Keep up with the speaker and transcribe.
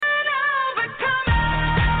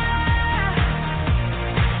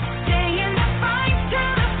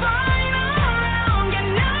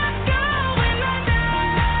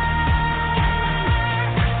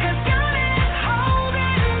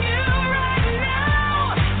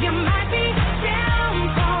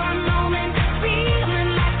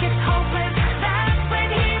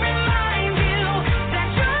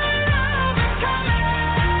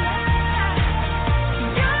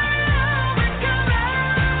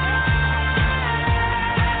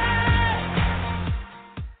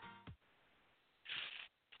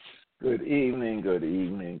good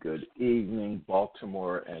evening,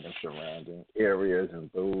 Baltimore and the surrounding areas, and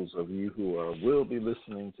those of you who will be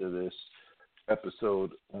listening to this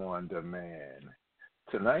episode on demand.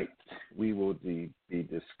 Tonight, we will be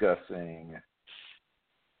discussing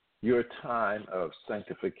your time of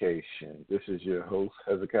sanctification. This is your host,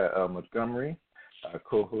 Hezekiah L. Montgomery. Our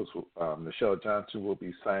co-host, Michelle Johnson, will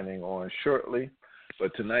be signing on shortly.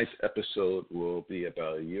 But tonight's episode will be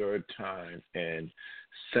about your time in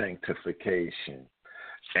sanctification.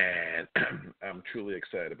 And I'm truly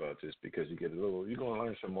excited about this because you're going to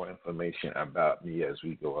learn some more information about me as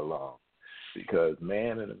we go along. Because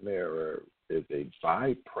Man in the Mirror is a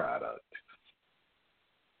byproduct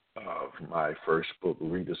of my first book,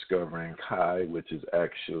 Rediscovering Kai, which is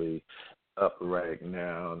actually up right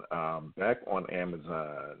now back on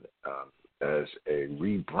Amazon as a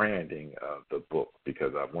rebranding of the book,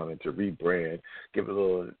 because I wanted to rebrand, give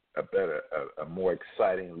it a more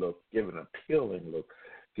exciting look, give an appealing look,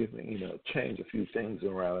 change a few things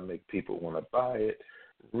around and make people want to buy it,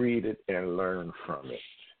 read it, and learn from it.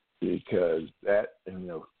 Because that,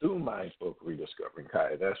 through my book, Rediscovering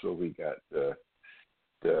Kai, that's where we got the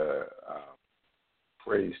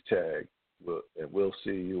phrase tag, we'll see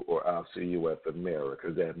you or I'll see you at the mirror,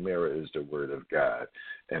 because that mirror is the Word of God.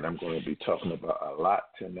 And I'm going to be talking about a lot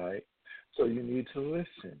tonight, so you need to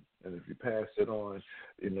listen. And if you pass it on,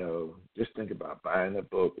 just think about buying the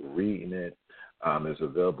book, reading it. It's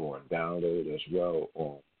available on download as well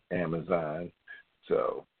on Amazon.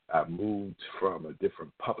 So I moved from a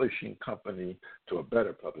different publishing company to a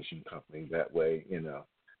better publishing company. That way,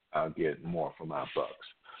 I'll get more for my bucks.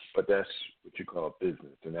 But that's what you call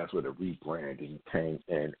business, and that's where the rebranding came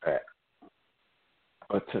in at.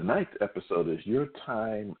 But tonight's episode is your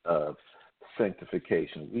time of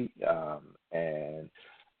sanctification.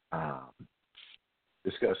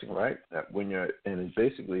 Discussing, right, that when you're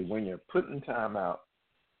putting time out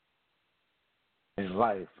in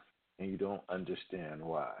life and you don't understand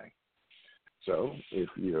why. So if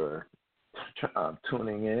you're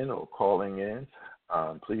tuning in or calling in,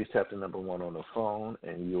 please tap the number 1 on the phone,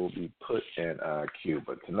 and you'll be put in our queue.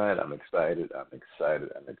 But tonight, I'm excited,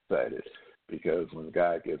 because when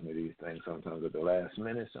God gives me these things, sometimes at the last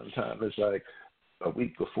minute, sometimes it's like a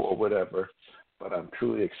week before, whatever. But I'm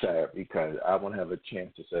truly excited because I want to have a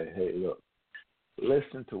chance to say, hey, look,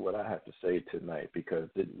 listen to what I have to say tonight, because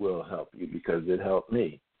it will help you, because it helped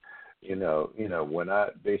me. When I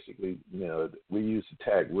basically, we use the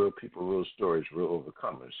tag real people, real stories, real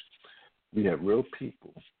overcomers. We have real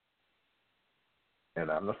people, and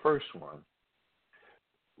I'm the first one,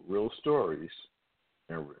 real stories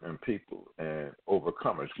and people and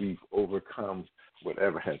overcomers. We've overcome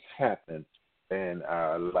whatever has happened in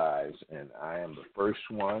our lives, and I am the first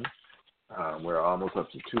one. We're almost up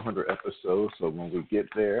to 200 episodes, so when we get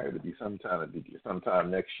there, it'll be sometime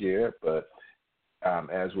next year, but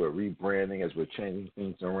as we're rebranding, as we're changing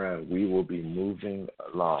things around, we will be moving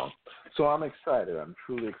along. So I'm excited. I'm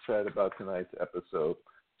truly excited about tonight's episode.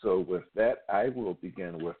 So with that, I will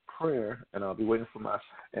begin with prayer, and I'll be waiting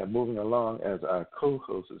and moving along as our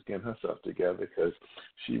co-host is getting herself together, because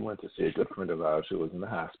she went to see a good friend of ours who was in the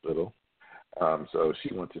hospital. So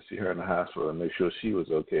she went to see her in the hospital and make sure she was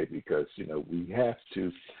okay, because, we have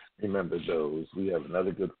to remember those. We have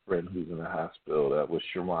another good friend who's in the hospital. That was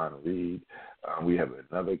Sharon Reed. We have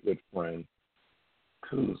another good friend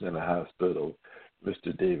who's in the hospital,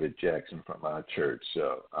 Mr. David Jackson from our church.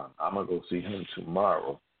 So I'm going to go see him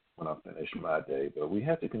tomorrow when I finish my day. But we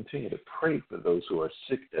have to continue to pray for those who are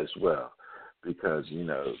sick as well, because,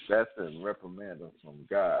 that's a reprimandum from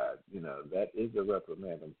God. That is a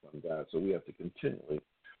reprimandum from God. So we have to continually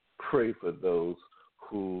pray for those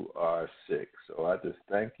who are sick. So I just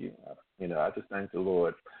thank you. I just thank the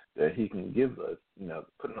Lord that he can give us,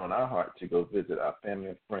 put it on our heart to go visit our family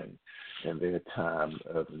and friends in their time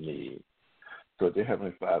of need. So, dear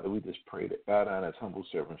Heavenly Father, we just pray that bow down as humble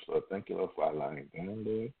servants, Lord. Thank you, Lord, for our lying down,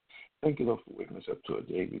 Lord. Thank you, Lord, for waking us up to a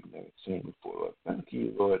day we've never seen before, Lord. Thank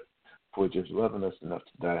you, Lord, for just loving us enough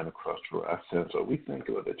to die on the cross for our sins. So we thank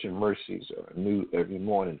you, Lord, that your mercies are new every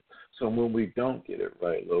morning. So when we don't get it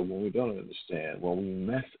right, Lord, when we don't understand, when we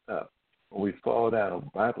mess up, when we fall down, the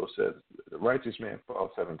Bible says the righteous man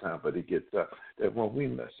falls 7 times, but he gets up. That when we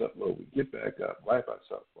mess up, Lord, we get back up, wipe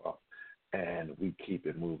ourselves off, and we keep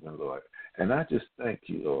it moving, Lord. And I just thank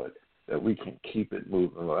you, Lord, that we can keep it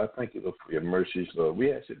moving, Lord. I thank you, Lord, for your mercies, Lord.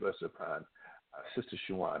 We ask you to bless upon Sister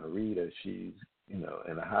Shawana Reed as she's, in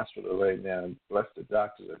the hospital right now. Bless the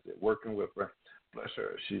doctors as they're working with her. Bless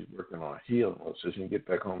her. She's working on healing, Lord, so she can get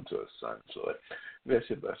back home to her son, Lord. We ask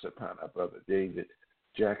you to bless upon our brother David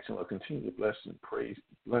Jackson, Lord, continue to bless and praise,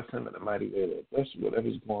 bless him in a mighty way, Lord. Bless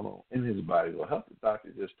whatever's going on in his body, Lord. Help the doctor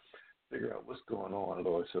just figure out what's going on,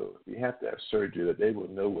 Lord. So if you have to have surgery, that they will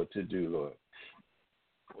know what to do, Lord.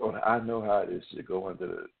 Lord, I know how it is to go under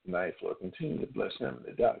the knife, Lord. Continue to bless him and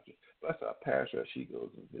the doctor. Bless our pastor as she goes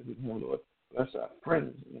and visit him, Lord. Bless our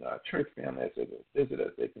friends, our church family as they go visit,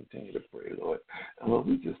 as they continue to pray, Lord. And Lord,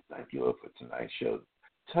 we just thank you, Lord, for tonight's show.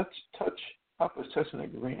 Touch, help us touch and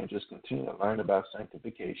agree and just continue to learn about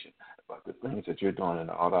sanctification, about the things that you're doing in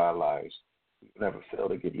all our lives. We never fail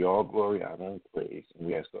to give you all glory, honor, and praise. And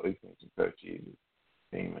we ask all these things in Christ Jesus.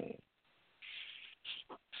 Amen.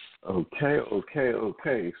 Okay.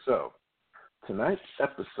 So tonight's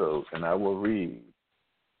episode, and I will read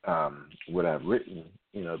what I've written,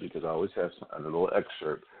 because I always have a little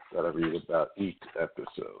excerpt that I read about each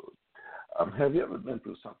episode. Have you ever been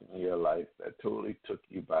through something in your life that totally took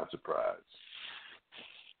you by surprise?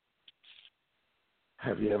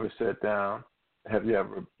 Have you ever sat down? Have you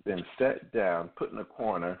ever been sat down, put in a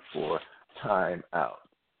corner for time out?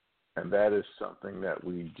 And that is something that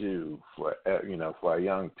we do for our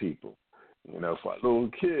young people. For our little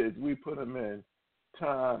kids, we put them in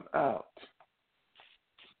time out.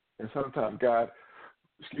 And sometimes God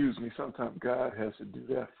has to do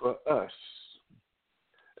that for us.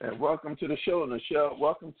 And welcome to the show, Nichelle.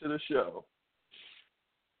 Welcome to the show.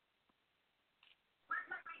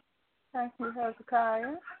 Thank you,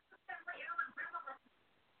 Hezekiah.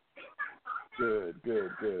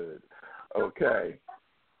 Good. Okay.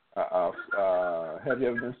 Have you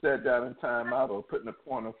ever been sat down in time out or put in a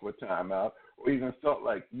corner for time out, or even felt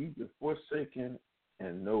like you've been forsaken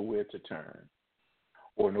and nowhere to turn,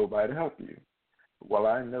 or nobody to help you? Well,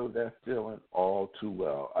 I know that feeling all too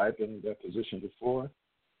well. I've been in that position before,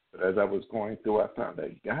 but as I was going through, I found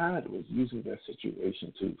that God was using that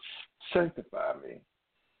situation to sanctify me,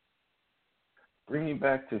 bring me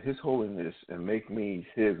back to his holiness and make me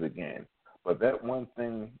his again. But the one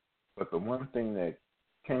thing that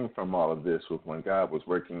came from all of this was when God was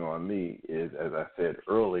working on me is, as I said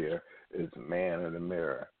earlier, is man in the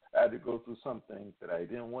mirror. I had to go through some things that I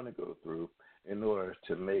didn't want to go through in order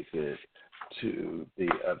to make it to the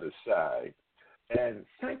other side. And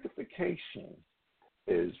sanctification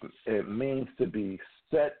it means to be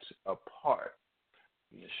set apart,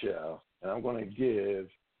 Michelle. And I'm going to give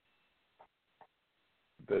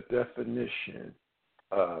the definition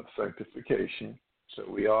of sanctification. So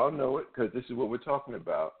we all know it because this is what we're talking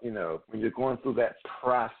about. When you're going through that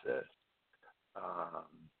process,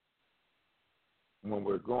 when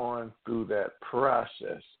we're going through that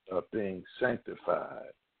process of being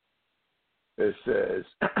sanctified, it says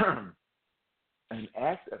an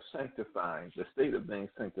act of sanctifying, the state of being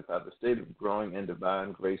sanctified, the state of growing in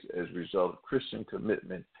divine grace as a result of Christian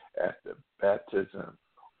commitment after baptism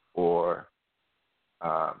or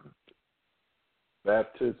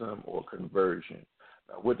conversion.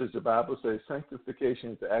 Now, what does the Bible say?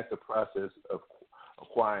 Sanctification is the active process of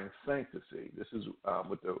acquiring sanctity. This is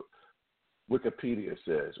what the Wikipedia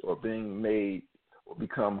says, or being made or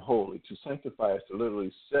become holy. To sanctify is to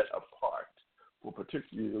literally set apart for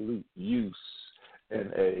particular use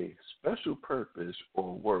in a special purpose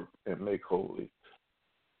or work and make holy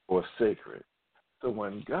or sacred. So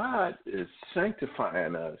when God is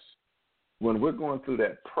sanctifying us, when we're going through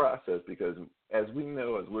that process, because as we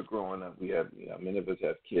know, as we're growing up, we have, many of us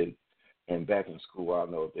have kids, and back in school, I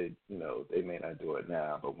know they may not do it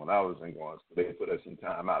now, but when I was in going school, they put us in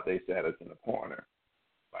time out. They sat us in a corner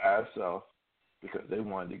by ourselves because they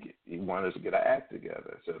wanted us to get our act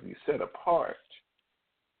together. So if you set apart,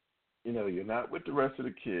 you're not with the rest of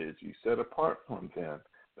the kids. You set apart from them.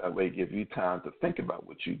 That way, it gives you time to think about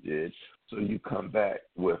what you did, so you come back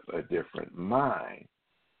with a different mind.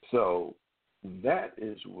 So that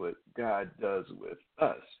is what God does with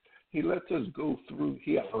us. He lets us go through.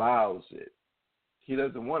 He allows it. He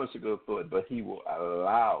doesn't want us to go through it, but he will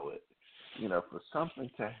allow it, for something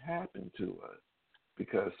to happen to us.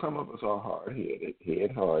 Because some of us are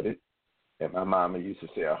hard-headed, and my mama used to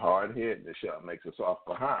say a hard head in the shell makes us off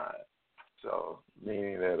behind. So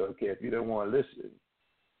meaning that, okay, if you don't want to listen,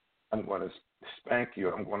 I'm going to spank you,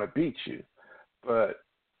 I'm going to beat you. But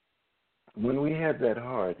when we have that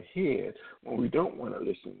hard head, when we don't want to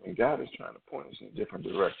listen, when God is trying to point us in a different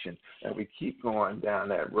direction, and we keep going down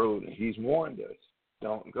that road, and he's warned us,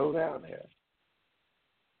 don't go down there.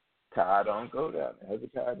 Kai, don't go down there.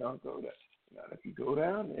 Hezekiah, don't go there. Now, if you go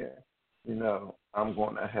down there, I'm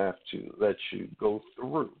going to have to let you go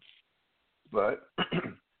through. But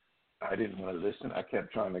I didn't want to listen. I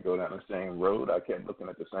kept trying to go down the same road. I kept looking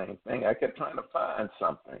at the same thing. I kept trying to find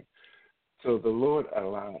something. So the Lord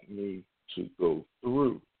allowed me to go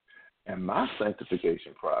through. And my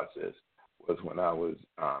sanctification process was when I was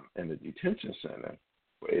in the detention center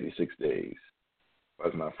for 86 days.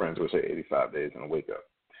 As my friends would say, 85 days and wake up.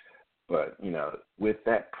 But, with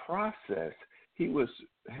that process, he was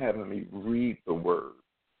having me read the word,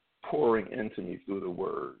 pouring into me through the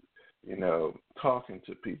word, talking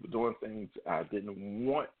to people, doing things I didn't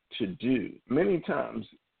want to do. Many times,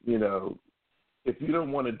 if you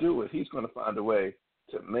don't want to do it, he's going to find a way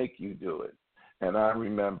to make you do it. And I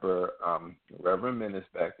remember Reverend Menace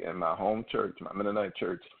back in my home church, my Mennonite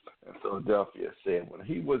church in Philadelphia, said when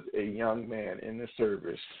he was a young man in the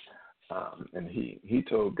service, and he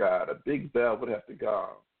told God a big bell would have to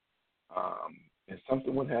go, and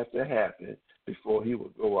something would have to happen before he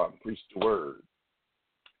would go out and preach the word.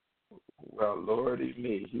 Well, Lordy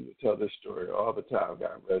me, he would tell this story all the time,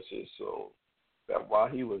 God rest his soul, that while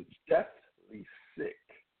he was deathly sick,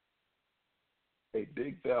 a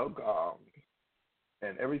big bell gonged,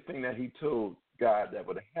 and everything that he told God that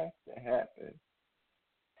would have to happen,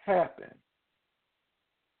 happened.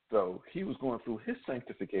 So he was going through his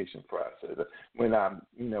sanctification process. When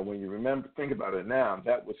you think about it now,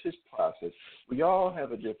 that was his process. We all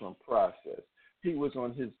have a different process. He was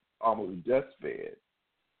on his almost deathbed,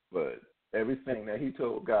 but everything that he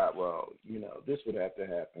told God, this would have to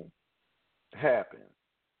happen, happened.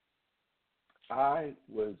 I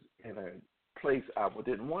was in a place I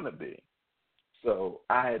didn't want to be. So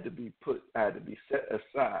I had to be set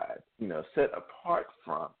aside, set apart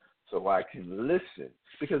from, so I can listen.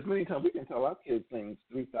 Because many times we can tell our kids things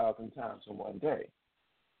 3,000 times in one day.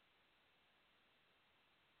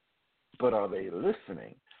 But are they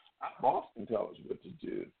listening? Our boss can tell us what to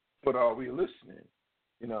do, but are we listening?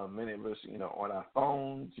 Many of us, on our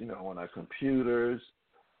phones, on our computers,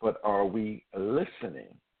 but are we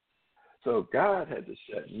listening? So God had to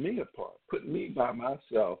set me apart, put me by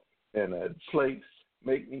myself in a place,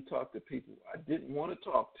 make me talk to people I didn't want to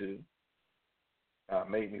talk to,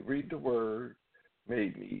 made me read the word,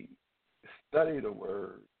 made me study the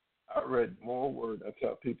word. I read more word. I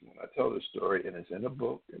tell people when I tell the story, and it's in a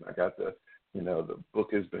book, and I got the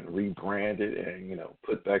book has been rebranded and,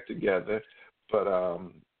 put back together. But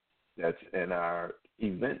that's in our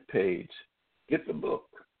event page. Get the book.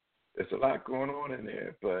 There's a lot going on in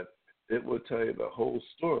there, but it will tell you the whole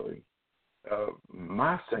story of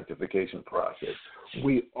my sanctification process.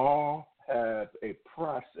 We all have a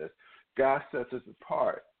process. God sets us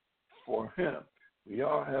apart for him. We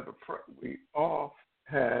all have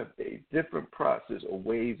a different process or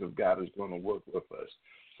ways of God is going to work with us.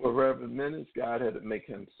 For Reverend Menace, God had to make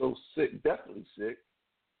him so sick, deathly sick,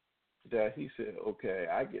 that he said, okay,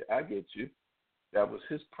 I get you. That was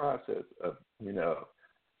his process of,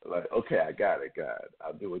 like, okay, I got it, God.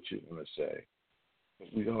 I'll do what you want to say.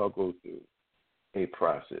 We all go through a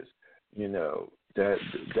process.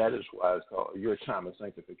 That is why it's called your time of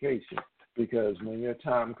sanctification, because when your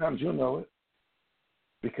time comes, you'll know it.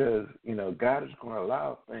 Because, God is going to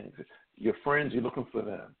allow things. Your friends, you're looking for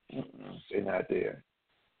them. They're not there.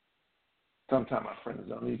 Sometimes our friends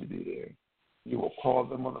don't need to be there. You will call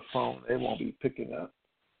them on the phone. They won't be picking up.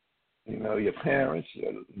 Your parents,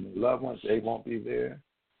 your loved ones, they won't be there.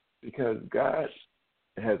 Because God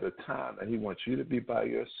has a time that he wants you to be by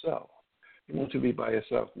yourself. He wants you to be by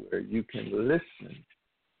yourself where you can listen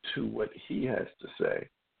to what he has to say.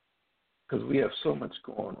 Because we have so much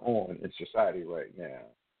going on in society right now.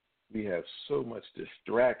 We have so much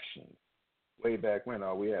distraction. Way back when,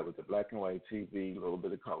 all we had was the black and white TV, a little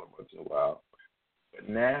bit of color once in a while. But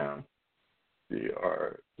now,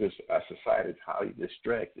 our society is highly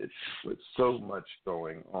distracted with so much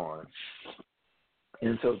going on.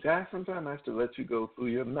 And so God sometimes has to let you go through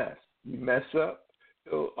your mess. You mess up,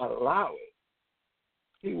 he'll allow it.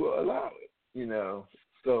 He will allow it,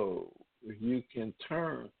 so you can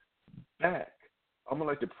turn back. Almost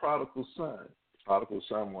like the prodigal son. The prodigal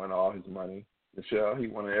son wanted all his money. Michelle, he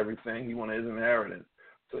wanted everything. He wanted his inheritance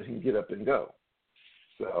so he can get up and go.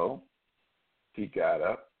 So he got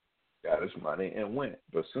up, got his money, and went.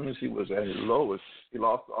 But as soon as he was at his lowest, he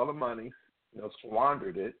lost all the money,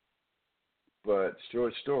 squandered it. But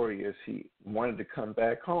short story is he wanted to come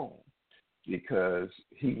back home because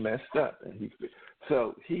he messed up.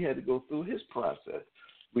 So he had to go through his process.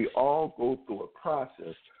 We all go through a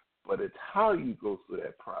process, but it's how you go through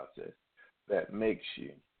that process that makes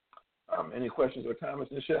you. Any questions or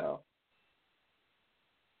comments, Michelle?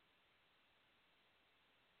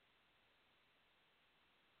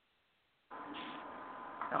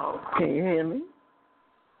 Oh, can you hear me?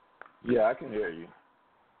 Yeah, I can hear you.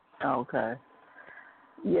 Okay.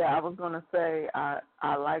 Yeah, I was going to say I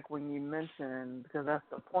like when you mentioned, because that's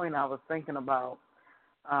the point I was thinking about,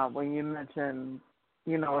 when you mentioned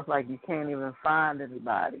It's like you can't even find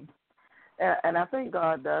anybody. And I think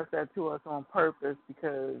God does that to us on purpose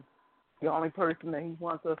because the only person that he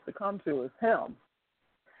wants us to come to is him.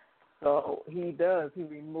 So he does. He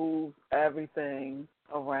removes everything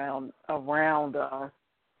around us,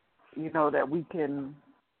 that we can,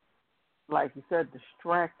 like you said,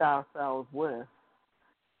 distract ourselves with.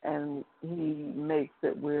 And he makes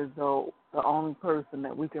it where though the only person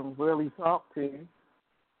that we can really talk to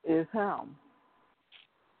is him.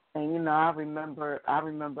 And I remember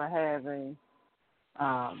having,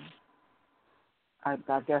 I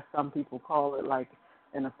guess some people call it like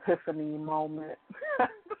an epiphany moment,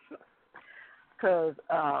 because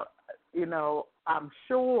I'm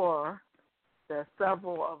sure that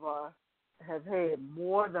several of us have had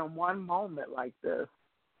more than one moment like this.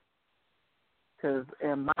 Because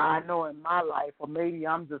I know in my life, or maybe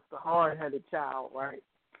I'm just a hard-headed child, right?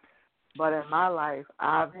 But in my life,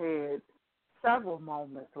 I've had several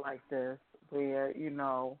moments like this where,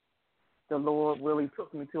 the Lord really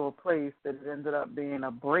took me to a place that it ended up being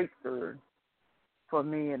a breakthrough for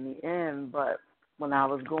me in the end. But when I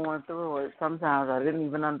was going through it, sometimes I didn't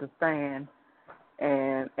even understand,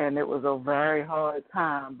 and it was a very hard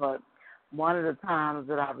time. But one of the times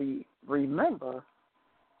that I remember,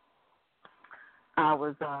 I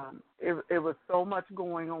was it was so much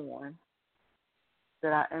going on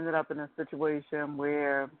that I ended up in a situation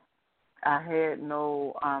where I had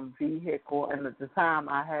no vehicle, and at the time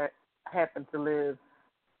I happened to live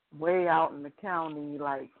way out in the county,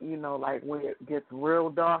 like where it gets real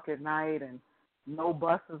dark at night and no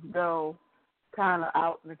buses go, kind of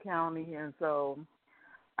out in the county. And so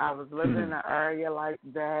I was living in an area like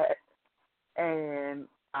that, and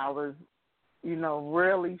I was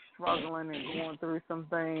really struggling and going through some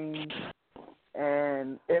things.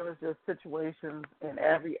 And it was just situations in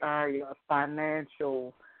every area,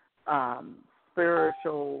 financial,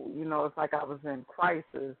 spiritual, it's like I was in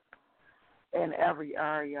crisis in every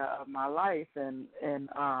area of my life, and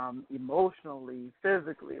emotionally,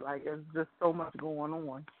 physically, like it's just so much going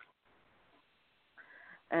on.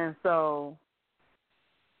 And so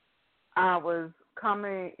I was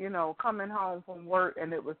coming home from work,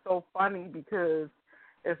 and it was so funny because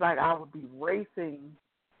it's like I would be racing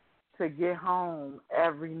to get home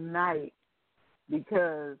every night,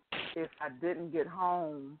 because if I didn't get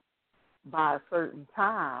home by a certain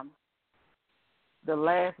time, the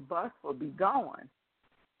last bus would be gone.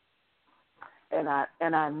 And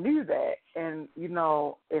I knew that. And,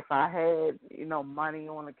 if I had, money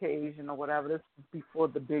on occasion or whatever, this was before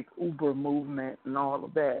the big Uber movement and all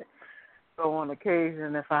of that. So on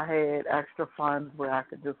occasion, if I had extra funds where I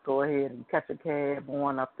could just go ahead and catch a cab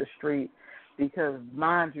on up the street, because,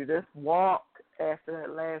 mind you, this walk after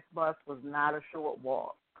that last bus was not a short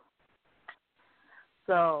walk.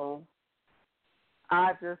 So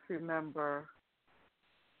I just remember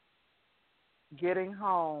getting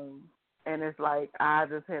home, and it's like I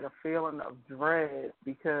just had a feeling of dread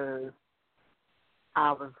because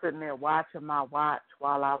I was sitting there watching my watch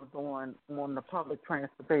while I was on the public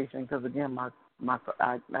transportation, because, again,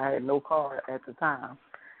 I had no car at the time.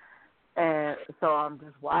 And so I'm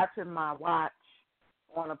just watching my watch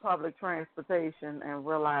on the public transportation and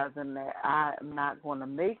realizing that I am not going to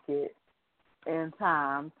make it in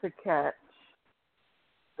time to catch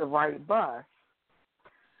the right bus.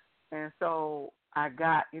 And so I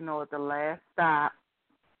got, at the last stop,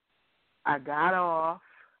 I got off,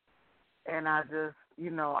 and I just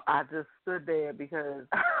stood there because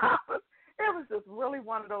it was just really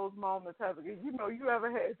one of those moments, Heather. You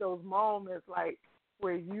ever had those moments like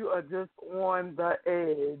where you are just on the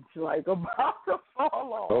edge, like about to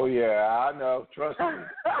fall off? Oh, yeah, I know. Trust me.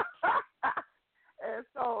 And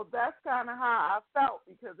so that's kind of how I felt,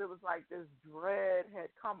 because it was like this dread had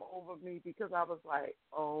come over me, because I was like,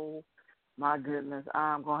 oh, my goodness,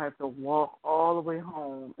 I'm going to have to walk all the way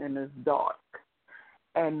home in this dark.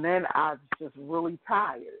 And then I was just really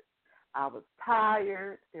tired. I was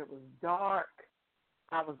tired. It was dark.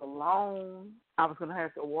 I was alone. I was going to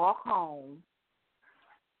have to walk home.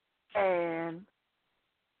 And,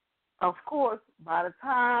 of course, by the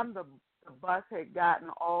time the bus had gotten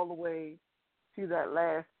all the way to that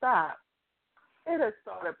last stop, it had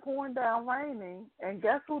started pouring down raining, and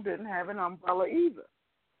guess who didn't have an umbrella either?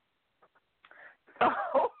 So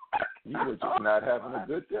you were just not having a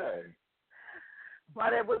good day.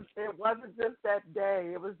 But it wasn't just that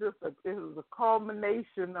day. It was a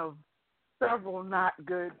culmination of several not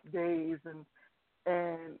good days, and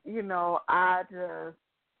I just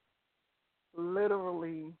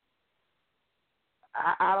literally,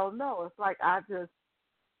 I don't know. It's like I just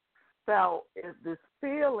felt this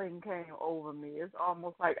feeling came over me. It's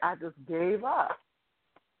almost like I just gave up.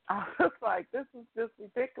 I was like, this is just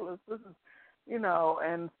ridiculous. This is,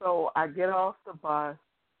 and so I get off the bus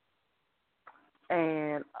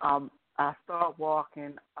and I start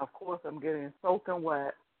walking. Of course, I'm getting soaking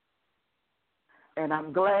wet, and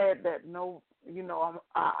I'm glad that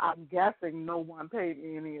I'm guessing no one paid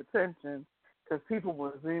me any attention because people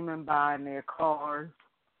were zooming by in their cars.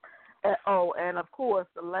 And of course,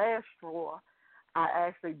 the last straw, I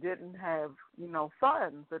actually didn't have,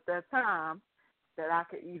 funds at that time that I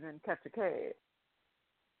could even catch a cab.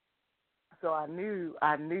 So I knew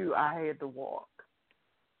I had to walk.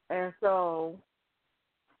 And so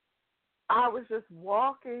I was just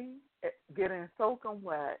walking, getting soaking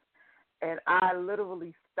wet, and I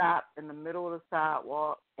literally stopped in the middle of the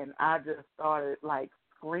sidewalk, and I just started, like,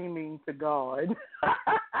 screaming to God.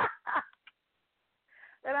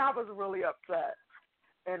 And I was really upset.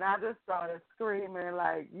 And I just started screaming,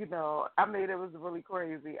 like, it was really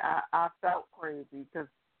crazy. I felt crazy because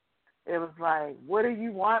it was like, what do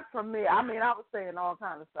you want from me? I was saying all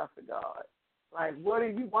kinds of stuff to God. Like, what do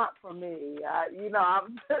you want from me? I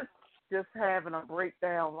was just having a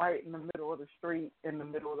breakdown right in the middle of the street in the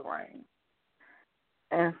middle of the rain.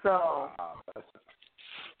 And so,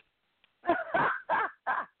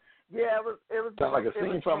 yeah, it was sounds like a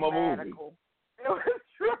scene from a movie. It was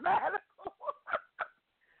dramatic.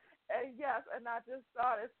 And yes, and I just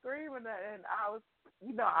started screaming, and I was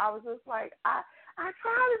just like, I try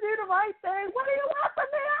to do the right thing. What do you want from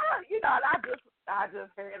me? And I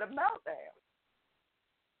just had a meltdown.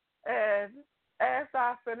 And after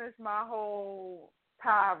I finished my whole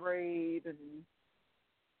tirade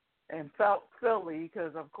and felt silly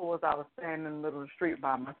because, of course, I was standing in the middle of the street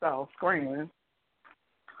by myself screaming.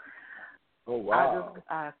 Oh wow!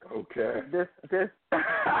 Okay. This this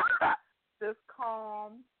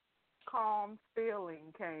calm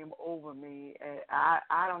feeling came over me, and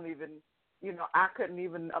I don't even, I couldn't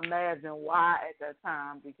even imagine why at that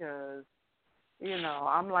time because,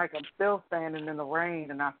 I'm still standing in the rain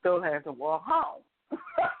and I still have to walk home.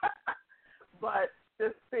 But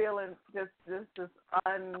this feeling, this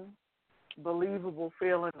unbelievable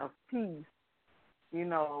feeling of peace,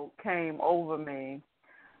 came over me.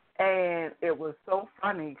 And it was so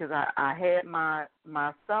funny because I had my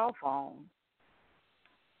cell phone,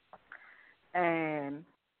 and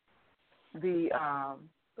the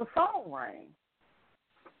phone rang,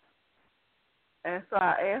 and so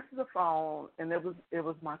I answered the phone, and it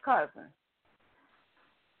was my cousin,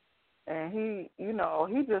 and he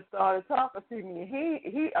just started talking to me.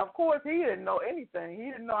 He of course he didn't know anything.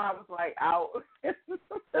 He didn't know I was like out in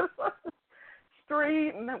the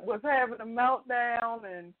street and was having a meltdown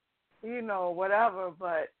and whatever,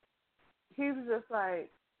 but he was just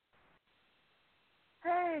like,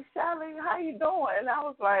 hey, Shelly, how you doing? And I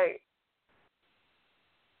was like,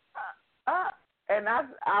 and I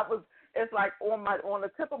was, it's like on the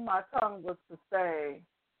tip of my tongue was to say,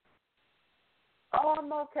 oh,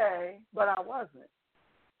 I'm okay, but I wasn't.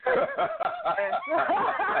 and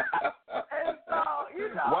so,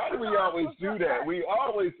 why do we always do that? We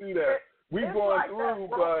always do that. We going like through,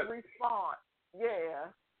 that but response, yeah.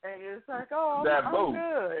 And it's like, oh, that I'm boat.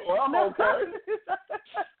 good. Oh, I'm okay.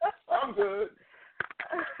 I'm good.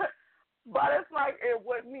 But it's like it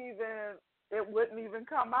wouldn't even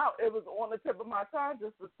come out. It was on the tip of my tongue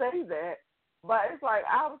just to say that. But it's like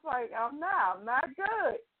I was like, I'm not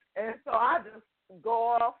good. And so I just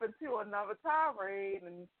go off into another tirade,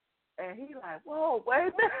 and he's like, whoa, wait a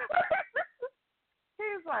minute.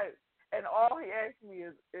 He's like, and all he asked me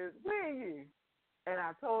is where are you? And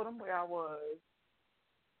I told him where I was.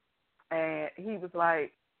 And he was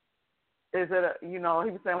like, is it he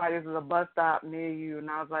was saying like, is it a bus stop near you? And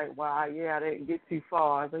I was like, well, yeah, I didn't get too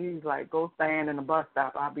far. So he was like, go stand in the bus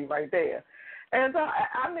stop. I'll be right there. And so,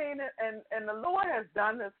 I mean, and the Lord has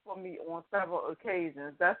done this for me on several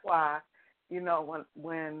occasions. That's why,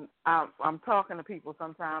 when I'm talking to people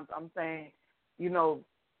sometimes, I'm saying,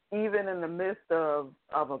 even in the midst of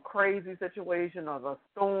a crazy situation, of a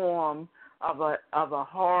storm, of a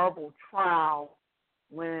horrible trial,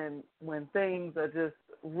 when things are just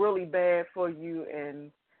really bad for you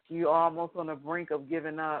and you're almost on the brink of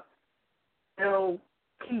giving up, still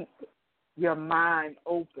keep your mind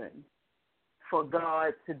open for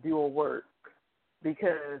God to do a work,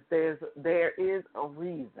 because there is a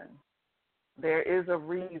reason. There is a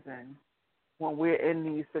reason when we're in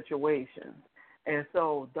these situations. And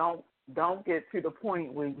so don't get to the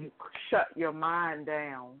point where you shut your mind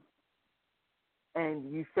down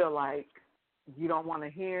and you feel like you don't want to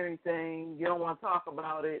hear anything, you don't want to talk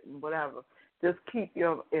about it and whatever. Just keep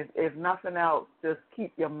if nothing else, just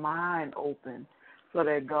keep your mind open so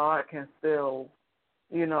that God can still,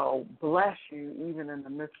 bless you even in the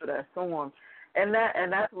midst of that storm. And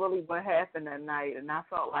that's really what happened that night. And I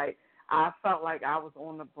felt like I was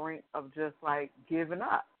on the brink of just like giving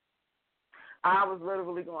up. I was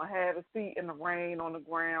literally going to have a seat in the rain on the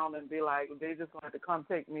ground and be like, they just going to have to come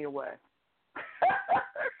take me away.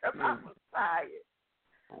 Because I was tired.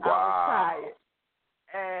 Wow. I was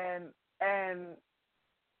tired. And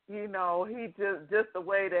he just the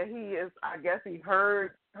way that he is, I guess he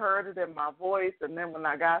heard it in my voice. And then when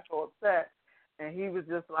I got so upset, and he was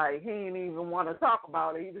just like, he didn't even want to talk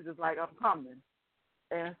about it. He was just like, I'm coming.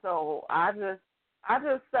 And so I just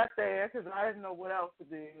sat there because I didn't know what else to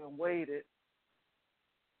do and waited.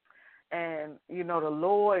 And, the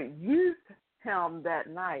Lord used him that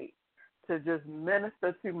night to just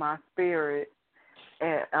minister to my spirit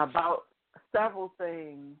about several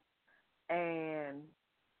things. And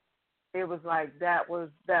it was like that was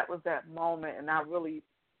that moment. And I was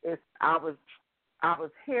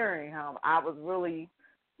hearing him. I was really,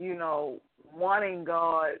 wanting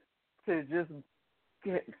God to just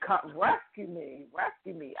rescue me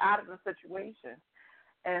out of the situation.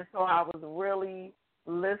 And so I was really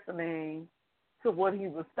listening to what he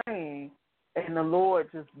was saying, and the Lord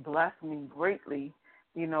just blessed me greatly,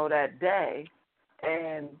 that day.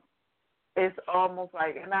 And it's almost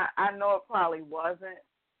like, and I know it probably wasn't,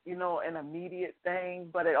 an immediate thing,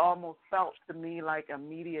 but it almost felt to me like an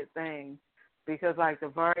immediate thing, because like the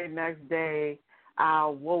very next day I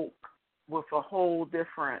woke with a whole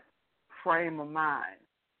different frame of mind.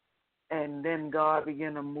 And then God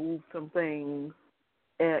began to move some things,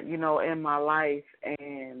 in my life,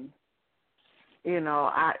 and, it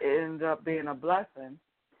ended up being a blessing.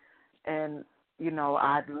 And,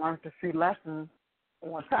 I learned a few lessons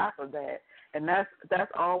on top of that. And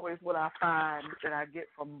that's always what I find that I get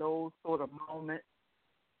from those sort of moments.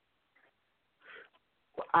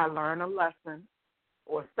 I learn a lesson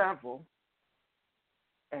or several,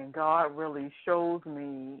 and God really shows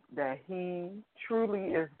me that he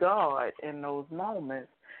truly is God in those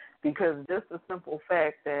moments, because just the simple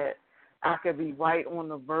fact that I could be right on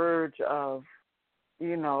the verge of,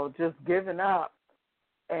 just giving up,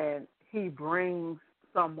 and he brings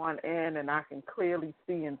someone in and I can clearly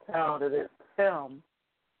see and tell that it's him,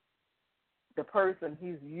 the person,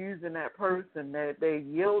 he's using that person, that they're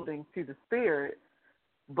yielding to the Spirit,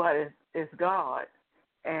 but it's God.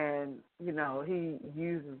 And, he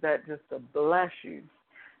uses that just to bless you.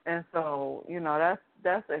 And so,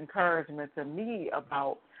 that's encouragement to me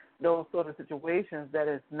about those sort of situations, that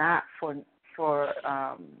it's not for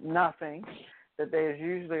nothing, that there's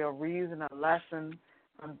usually a reason, a lesson,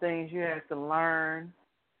 some things you have to learn,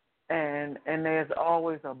 and there's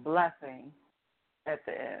always a blessing at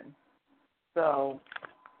the end. So,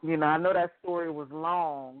 I know that story was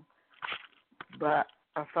long, but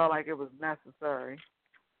I felt like it was necessary.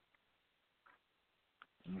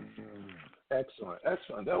 Excellent.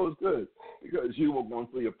 That was good, because you were going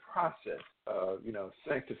through your process of,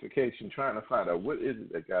 sanctification, trying to find out what is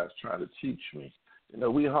it that God's trying to teach me.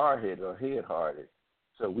 We hard-headed or head-hearted,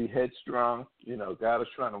 so we headstrong. God is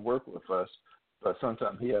trying to work with us, but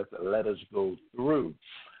sometimes he has to let us go through.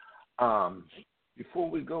 Before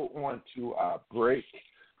we go on to our break,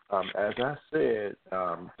 as I said,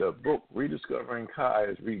 the book Rediscovering Kai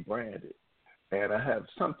is rebranded, and I have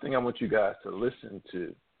something I want you guys to listen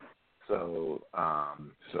to. So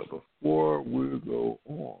before we go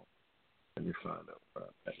on, let me find out. There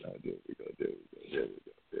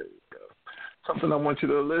we go. Something I want you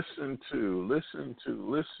to listen to.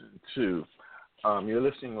 You're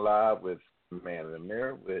listening live with Man in the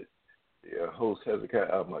Mirror with your host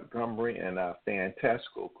Hezekiah Montgomery and our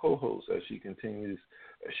fantastical co-host as she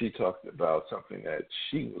talked about something that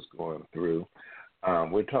she was going through.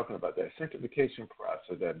 We're talking about that sanctification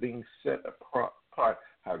process, that being set apart,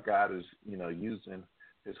 how God is, using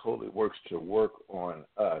his holy works to work on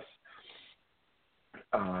us.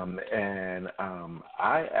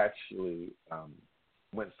 I actually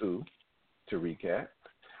went through to recap.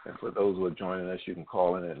 And for those who are joining us, you can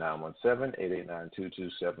call in at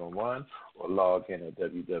 917-889-2271 or log in at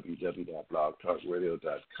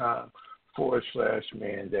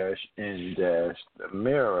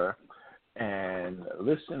www.blogtalkradio.com/man-in-the-mirror and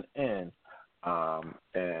listen in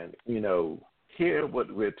and, hear what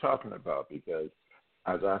we're talking about, because,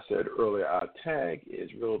 as I said earlier, our tag is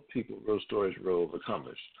real people, real stories, real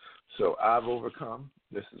overcomers. So I've overcome.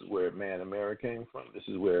 This is where Man America came from. This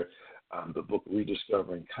is where the book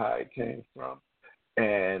Rediscovering Kai came from.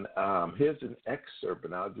 And here's an excerpt,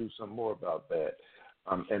 and I'll do some more about that,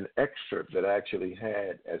 an excerpt that I actually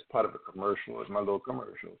had as part of a commercial, as my little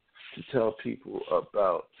commercial, to tell people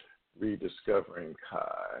about Rediscovering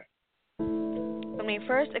Kai. When we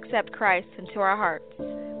first accept Christ into our hearts,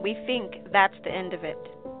 we think that's the end of it.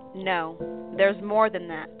 No, there's more than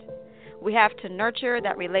that. We have to nurture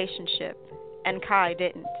that relationship, and Kai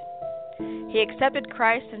didn't. He accepted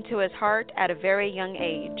Christ into his heart at a very young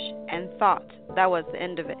age and thought that was the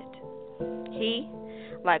end of it. He,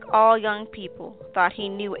 like all young people, thought he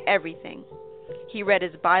knew everything. He read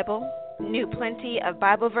his Bible, knew plenty of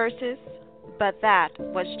Bible verses, but that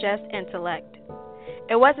was just intellect.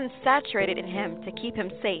 It wasn't saturated in him to keep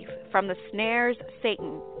him safe from the snares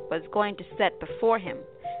Satan was going to set before him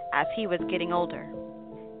as he was getting older.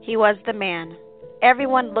 He was the man.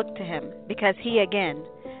 Everyone looked to him because he, again,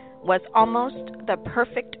 was almost the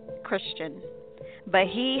perfect Christian. But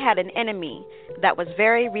he had an enemy that was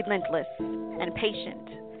very relentless and patient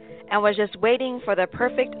and was just waiting for the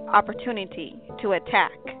perfect opportunity to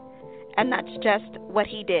attack. And that's just what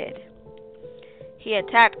he did. He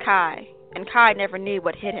attacked Kai, and Kai never knew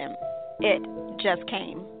what hit him. It just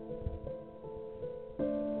came.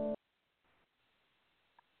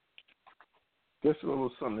 Just a little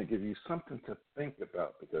something to give you something to think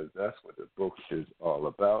about, because that's what the book is all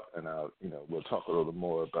about. And we'll talk a little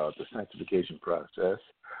more about the sanctification process.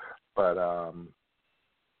 But a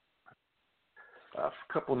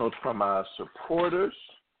couple notes from our supporters.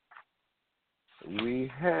 We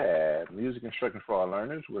have music instruction for our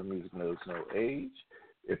learners, where music knows no age.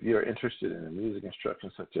 If you're interested in music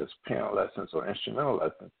instruction such as piano lessons or instrumental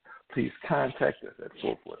lessons, please contact us at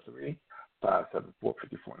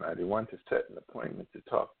 443-574-5491 to set an appointment to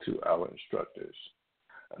talk to our instructors.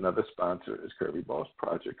 Another sponsor is Kirby Boss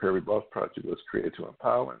Project. Kirby Boss Project was created to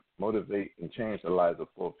empower, motivate, and change the lives of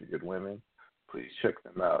full-figured women. Please check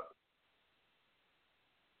them out.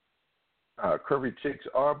 Curvy chicks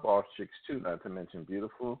are boss chicks too, not to mention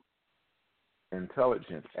beautiful,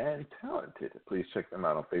 intelligent, and talented. Please check them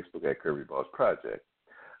out on Facebook at Curvy Boss Project.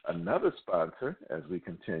 Another sponsor, as we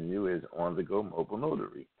continue, is On The Go Mobile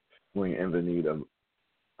Notary. When you're in the need of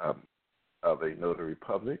a notary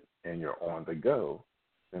public and you're on the go,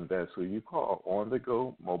 then that's who you call. On The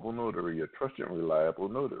Go Mobile Notary, your trusted and reliable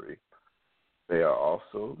notary. They are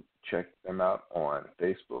also, check them out on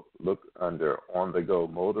Facebook. Look under On The Go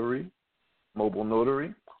Mobile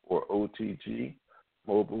Notary, or OTG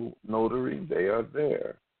Mobile Notary. They are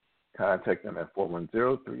there. Contact them at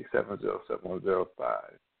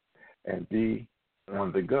 410-370-7105 and be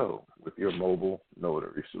on the go with your mobile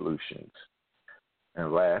notary solutions.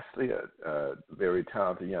 And lastly, a very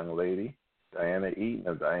talented young lady, Diana Eaton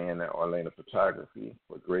of Diana Orlando Photography,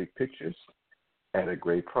 with great pictures at a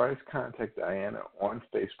great price. Contact Diana on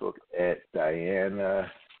Facebook at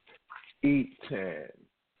Diana Eaton.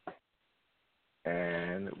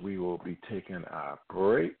 And we will be taking our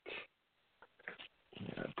break.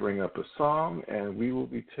 Bring up a song, and we will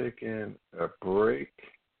be taking a break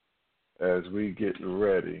as we get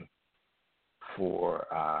ready for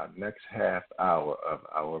our next half hour of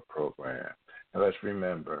our program. And let's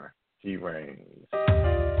remember, He reigns.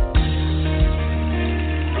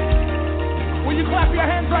 Will you clap your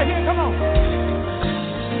hands right here? Come on.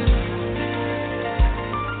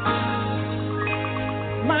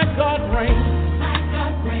 My God reigns.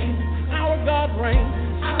 Our God reigns.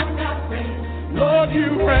 Lord,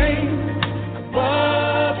 you reign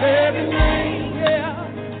above every name. Yeah.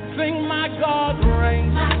 Sing my God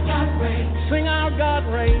reigns. Sing our God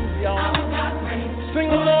reigns, y'all. Sing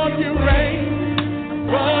Lord, you reign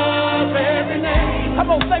above every name.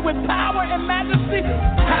 Come on, say with power and majesty.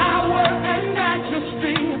 Power and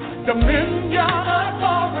majesty. Dominion,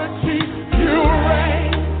 authority. You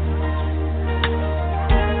reign.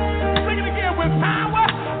 Sing it again with power.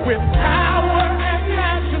 With power and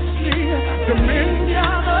majesty, dominion,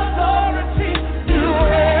 authority, you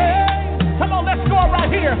reign. Come on, let's go right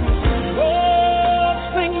here. Oh,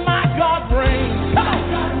 sing my God reigns. Come on,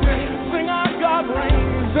 sing our God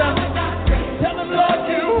reigns. Tell him, Lord,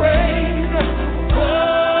 you reign.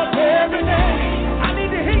 Oh, every name. I need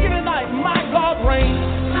to hear you tonight. My God reigns.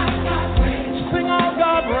 Sing our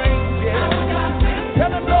God reigns. Yeah.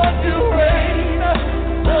 Tell him, Lord, you reign.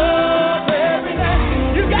 Oh, every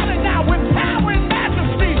name. You got it now with power and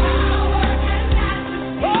majesty.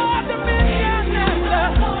 Oh, dominion.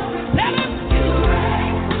 Tell him you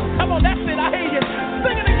reign. Come on, that's it. I hear you.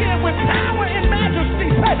 Sing it again with power and majesty.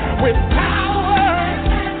 Say, with power and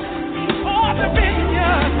majesty. Oh,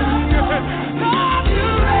 dominion. Lord, you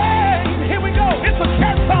reign. Here we go. It's a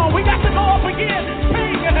church song. We got to go up again.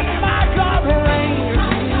 Sing, my God reigns.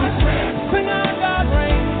 Sing our God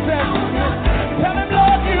reigns. Tell him,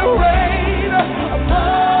 Lord, you reign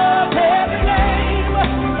above every name.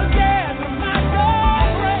 Again, my God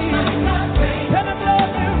reigns. Tell him, Lord,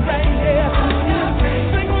 you reign. Yeah.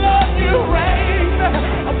 Sing, Lord, you reign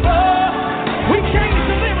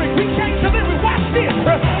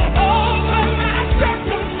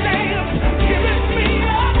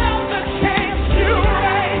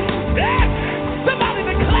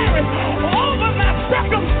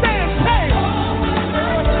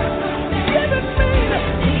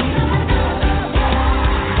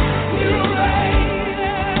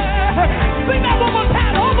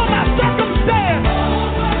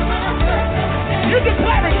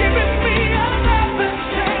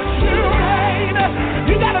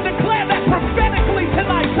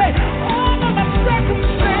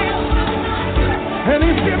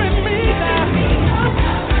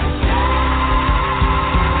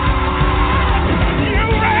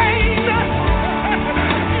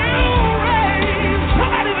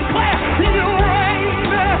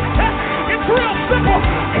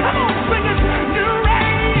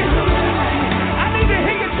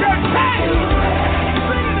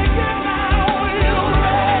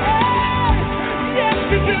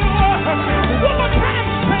One more time,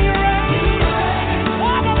 say you reign.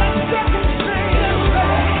 Over my circumstance,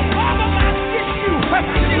 over my issue,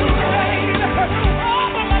 you reign.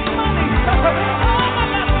 Over my money, over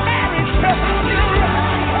my marriage, you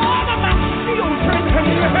reign. Over my children,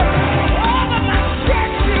 over my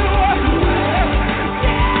church, you reign.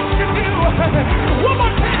 Yes, you do. One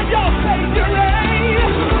more time, y'all say you reign.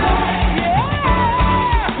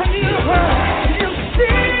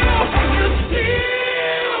 Yeah, you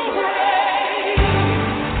still reign.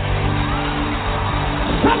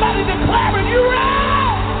 Somebody declaring you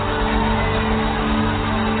reign.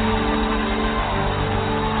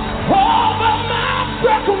 Over my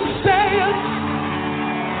circumstance.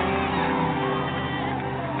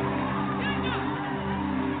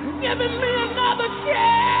 Giving me another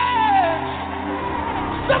chance.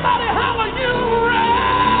 Somebody holler you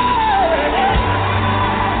reign.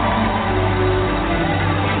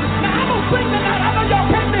 Now I'm gonna sing tonight. I know y'all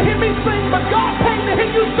came to hear me sing, but God came to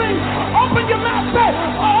hear you sing. Open your mouth, say,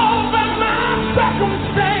 over my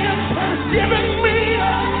circumstance, giving me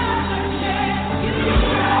another chance.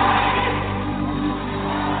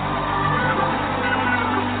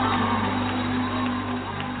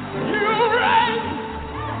 You reign.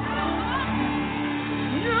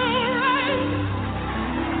 You reign.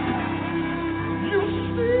 You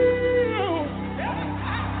still.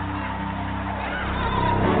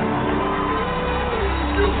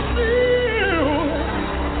 You still.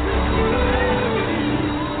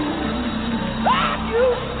 You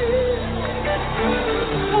still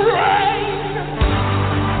reign.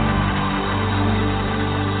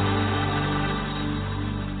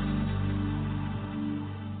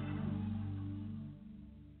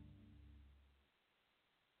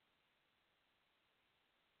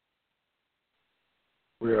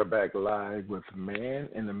 We are back live with Man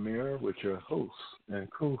in the Mirror with your host and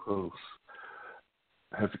co-host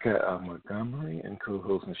Hezekiah Montgomery and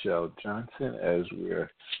co-host Michelle Johnson as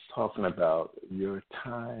we're talking about your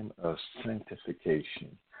time of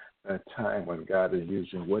sanctification, a time when God is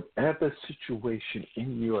using whatever situation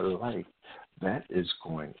in your life that is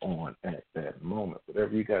going on at that moment.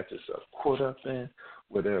 Whatever you got yourself caught up in,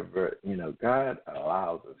 whatever, God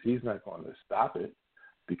allows us. He's not going to stop it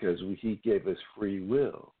because He gave us free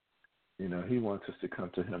will. He wants us to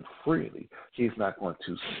come to Him freely. He's not going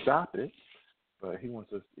to stop it, but He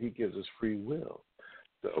gives us free will.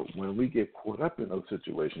 So when we get caught up in those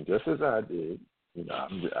situations, just as I did,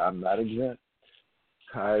 I'm not exempt.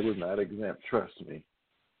 Kai was not exempt. Trust me.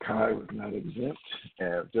 Kai was not exempt.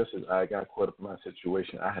 And just as I got caught up in my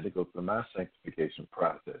situation, I had to go through my sanctification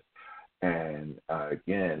process. And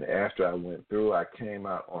again, after I went through, I came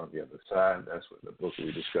out on the other side. That's what the book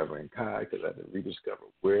Rediscovering Kai, because I had to rediscover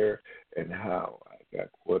where and how I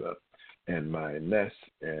got caught up in my mess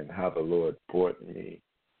and how the Lord brought me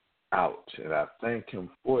out. And I thank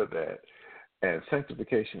Him for that. And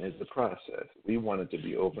sanctification is the process. We want it to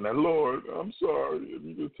be open. And Lord, I'm sorry if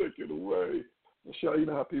you just take it away. Michelle, you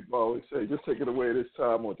know how people always say, just take it away this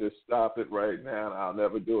time or just stop it right now and I'll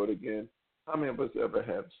never do it again. How many of us ever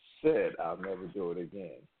have said, I'll never do it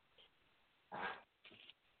again?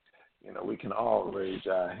 We can all raise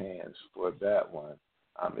our hands for that one.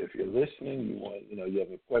 If you're listening, you have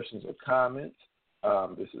any questions or comments,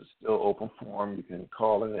 this is still open forum. You can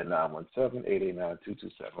call in at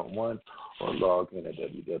 917-889-2271 or log in at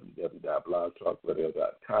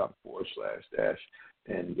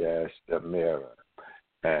www.blogtalkradio.com/n-Demera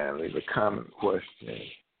and leave a comment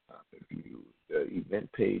question. The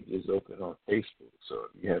event page is open on Facebook, so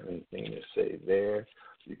if you have anything to say there,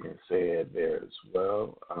 you can say it there as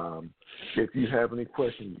well. If you have any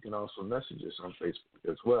questions, you can also message us on Facebook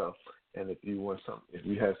as well. And if you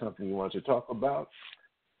have something you want to talk about,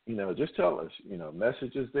 just tell us.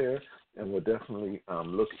 Message us there, and we'll definitely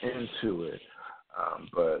look into it.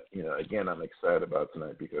 But again, I'm excited about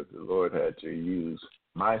tonight because the Lord had to use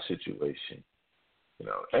my situation.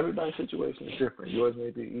 Everybody's situation is different. Yours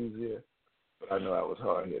may be easier, but I know I was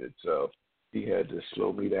hard-headed, so He had to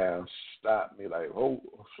slow me down, stop me, like,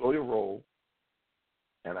 slow your roll,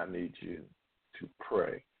 and I need you to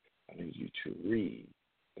pray. I need you to read.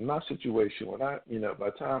 In my situation, when by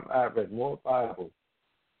the time I read more Bible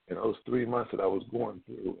in those 3 months that I was going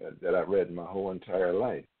through that I read in my whole entire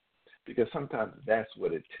life, because sometimes that's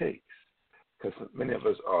what it takes, because many of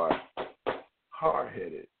us are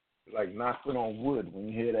hard-headed, like knocking on wood. When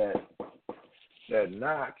you hear that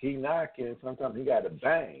knock, he knocking, sometimes he got to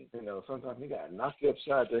bang. Sometimes he got to knock you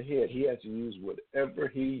upside the head. He has to use whatever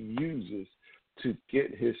he uses to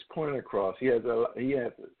get his point across. He has to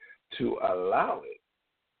allow it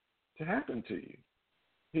to happen to you.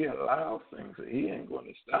 He allows things. He ain't going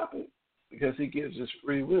to stop it. because he gives us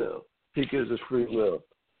free will. He gives us free will.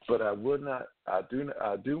 But I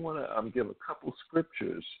do want to give a couple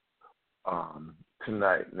scriptures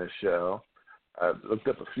tonight, Michelle. I looked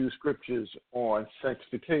up a few scriptures on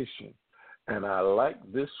sanctification, and I like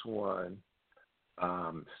this one,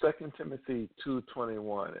 2 Timothy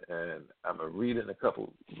 2:21, and I'm going to read in a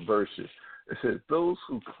couple verses. It says, those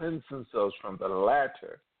who cleanse themselves from the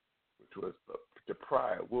latter, which was the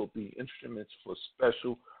prior, will be instruments for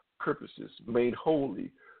special purposes, made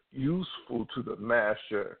holy, useful to the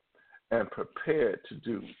master, and prepared to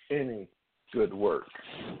do any good work.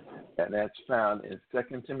 And that's found in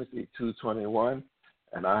 2 Timothy 2:21,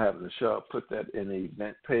 and I have Michelle put that in the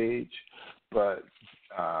event page. But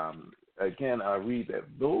again, I read that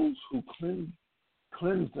those who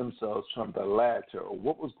cleanse themselves from the latter, or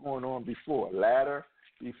what was going on before,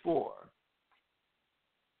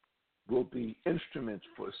 will be instruments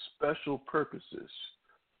for special purposes.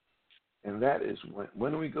 And that is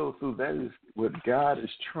when we go through, that is what God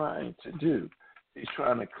is trying to do. He's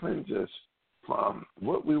trying to cleanse us from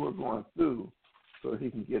what we were going through so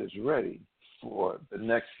he can get us ready for the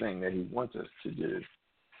next thing that he wants us to do.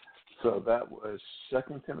 So that was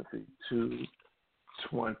 2 Timothy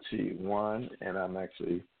 2:21, and I'm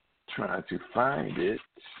actually trying to find it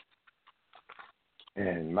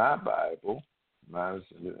in my Bible. Mine's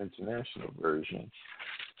the International Version.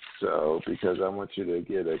 So, because I want you to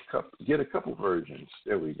get a couple versions.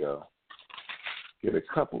 There we go. Get a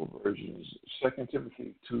couple of versions. 2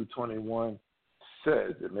 Timothy 2:21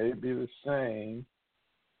 says, it may be the same.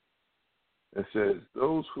 It says,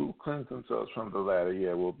 those who cleanse themselves from the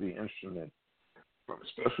latter, will be instruments from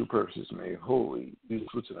special purposes made holy,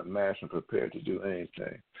 useful to the master, and prepared to do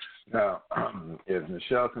anything. Now, if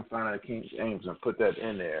Michelle can find out King James and put that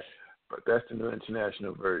in there, but that's the New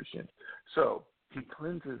International Version. So, he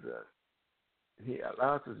cleanses us. He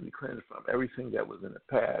allows us to be cleansed from everything that was in the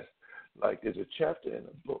past. Like there's a chapter in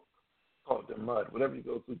the book called The Mud. Whatever you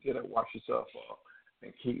go through, get up, wash yourself off,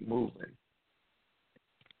 and keep moving.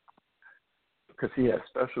 Because he has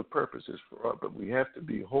special purposes for us, but we have to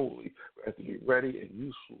be holy. We have to be ready and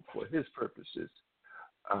useful for his purposes.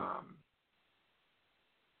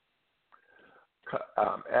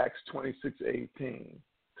 Acts 26:18,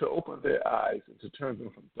 to open their eyes and to turn them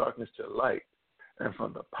from darkness to light, and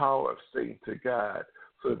from the power of Satan to God,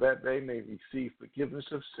 so that they may receive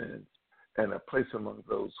forgiveness of sins and a place among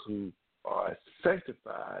those who are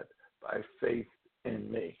sanctified by faith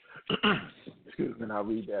in me. Excuse me, and I'll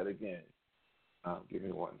read that again. Give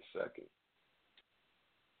me 1 second.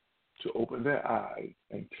 To open their eyes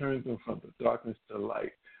and turn them from the darkness to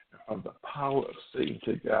light, and from the power of Satan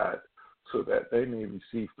to God, so that they may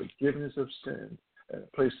receive forgiveness of sins and a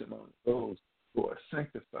place among those who are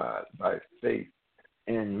sanctified by faith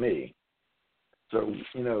in me. So,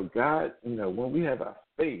 God, when we have our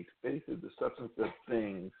faith is the substance of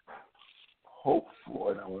things hoped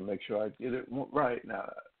for, and I want to make sure I get it right.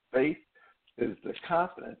 Now, faith is the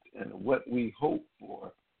confidence in what we hope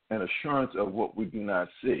for and assurance of what we do not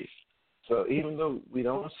see. So even though we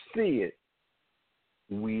don't see it,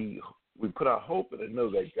 we put our hope in it and know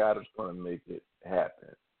that God is going to make it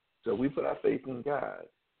happen. So we put our faith in God.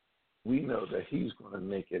 We know that he's going to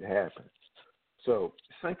make it happen. So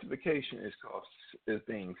sanctification is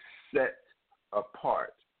being set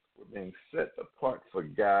apart. We're being set apart for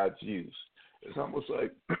God's use. It's almost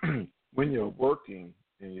like when you're working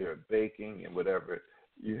and you're baking and whatever,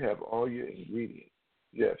 you have all your ingredients.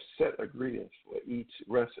 You have set ingredients for each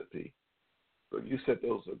recipe. So you set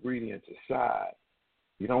those ingredients aside.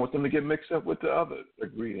 You don't want them to get mixed up with the other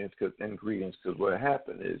ingredients because what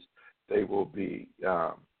happened is they will be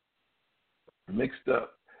mixed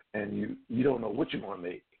up, and you don't know what you're going to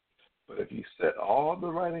make. But if you set all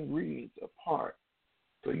the right ingredients apart,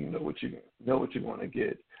 so you know what you're going to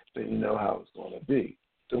get, then you know how it's going to be.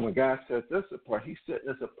 So when God sets us apart, he's setting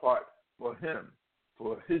us apart for him,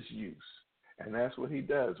 for his use. And that's what he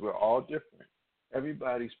does. We're all different.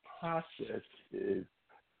 Everybody's process is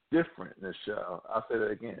different, Michelle. I'll say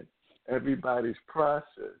that again. Everybody's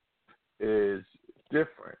process is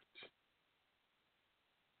different.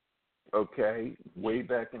 Okay? Way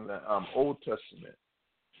back in the Old Testament,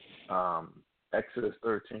 Exodus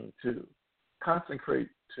 13:2. Consecrate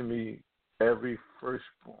to me every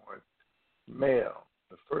firstborn male.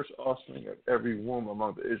 The first offspring of every womb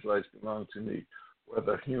among the Israelites belong to me,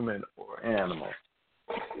 whether human or animal.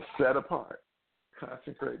 Set apart.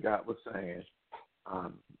 Consecrate, God was saying,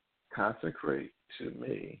 consecrate to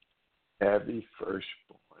me every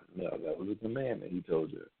firstborn male. That was a commandment he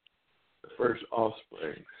told you. The first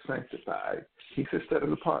offspring, sanctified. He said, set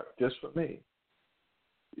it apart just for me.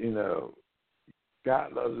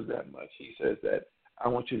 God loves us that much. He says that I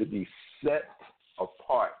want you to be set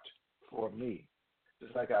apart for me.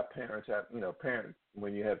 Just like our parents have, parents,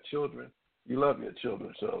 when you have children, you love your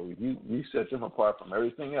children. So you set them apart from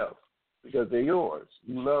everything else because they're yours.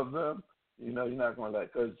 You love them. You're not going to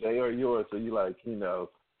because they are yours. So you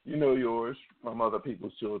yours from other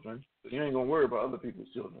people's children. So you ain't going to worry about other people's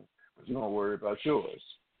children, but you're going to worry about yours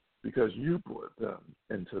because you brought them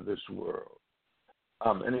into this world.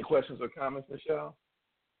 Any questions or comments, Michelle?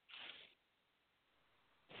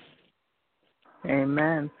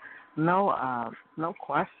 Amen. No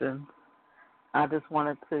questions. I just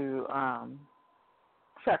wanted to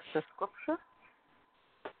check the scripture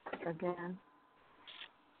again.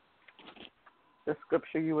 The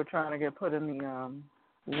scripture you were trying to get put in the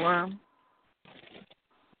room.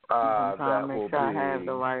 I'm trying to make sure I have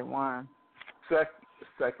the right one. 2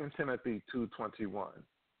 Timothy 2:21.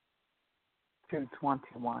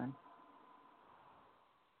 2:21.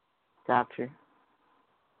 Got you.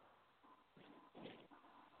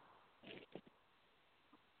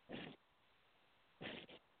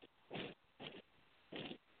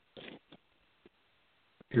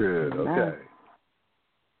 Good. Amen. Okay.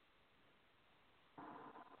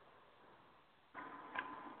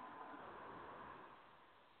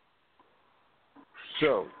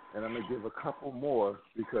 So, and I'm going to give a couple more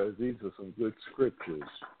because these are some good scriptures.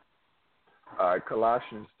 All right,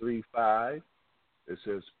 Colossians 3:5. It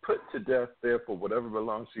says, "Put to death, therefore, whatever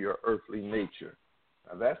belongs to your earthly nature."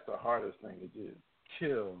 Now, that's the hardest thing to do.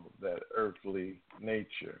 Kill that earthly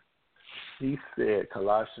nature. He said,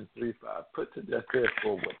 Colossians 3:5, "Put to death,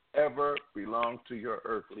 therefore, whatever belongs to your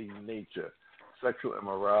earthly nature, sexual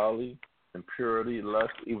immorality, impurity,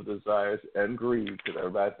 lust, evil desires, and greed." Because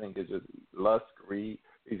everybody thinks it's just lust, greed.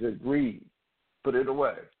 He said greed. Put it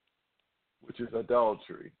away, which is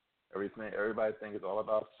adultery. Everybody thinks it's all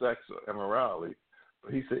about sex or immorality.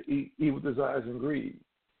 But he said evil desires and greed.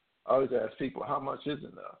 I always ask people, how much is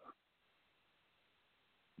enough?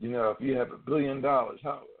 If you have $1 billion,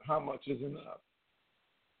 how much is enough?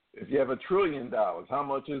 If you have $1 trillion, how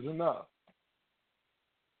much is enough?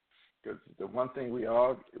 Because the one thing we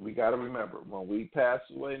got to remember, when we pass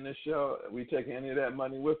away in this show, we take any of that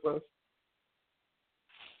money with us?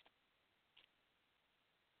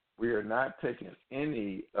 We are not taking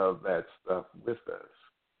any of that stuff with us.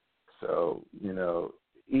 So,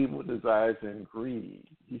 evil desires and greed.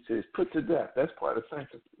 He says, put to death. That's part of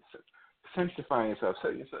sanctifying yourself. So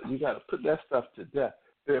you got to put that stuff to death.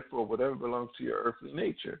 Therefore, whatever belongs to your earthly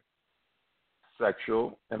nature,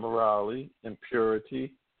 sexual immorality,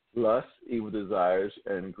 impurity, lust, evil desires,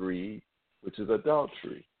 and greed, which is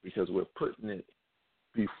adultery, because we're putting it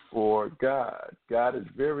before God. God is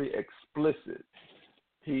very explicit.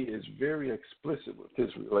 He is very explicit with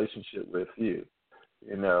his relationship with you.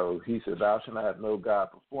 He said, "Thou shalt not have no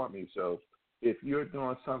God before me." So if you're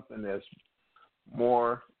doing something that's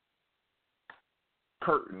more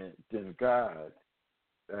pertinent than God,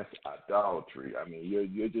 that's idolatry. I mean,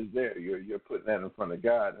 you're just there. You're putting that in front of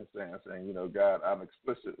God and saying, God, I'm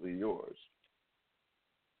explicitly yours.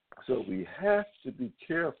 So we have to be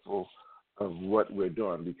careful of what we're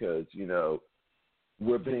doing because,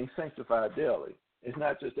 we're being sanctified daily. It's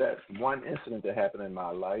not just that one incident that happened in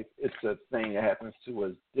my life. It's a thing that happens to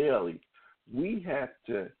us daily. We have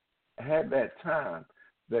to have that time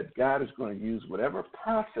that God is going to use whatever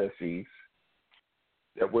processes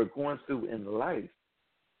that we're going through in life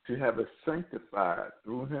to have us sanctified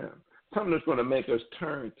through him. Something that's going to make us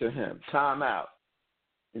turn to him. Time out.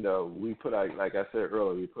 We put like I said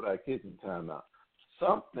earlier, we put our kids in time out.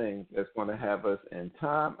 Something that's going to have us in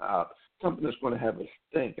time out. Something that's going to have us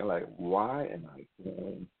thinking like, why am I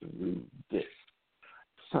going through this?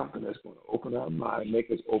 Something that's going to open our mind,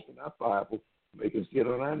 make us open our Bible, make us get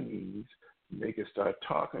on our knees, make us start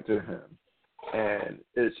talking to him. And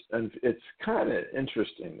it's kind of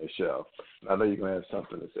interesting, Michelle. I know you're going to have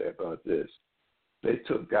something to say about this. They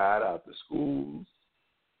took God out the schools.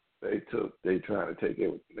 They trying to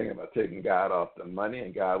thinking about taking God off the money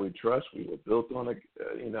and God we trust. We were built on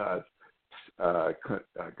our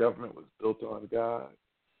government was built on God.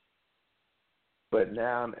 But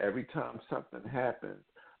now every time something happens,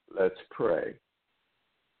 let's pray.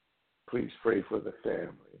 Please pray for the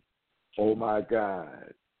family. Oh my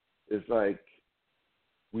God. It's like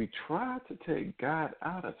we try to take God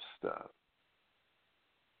out of stuff,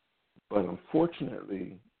 but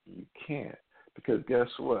unfortunately you can't, because guess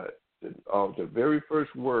what? The very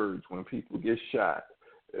first words when people get shot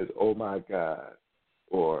is, oh my God,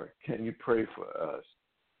 or can you pray for us?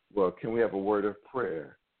 Well, can we have a word of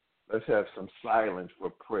prayer? Let's have some silence for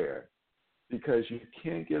prayer, because you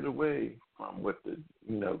can't get away from what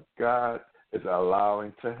God is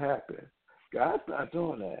allowing to happen. God's not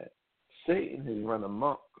doing that. Satan has run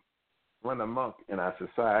amok in our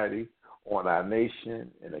society, on our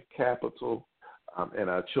nation, in the capital, in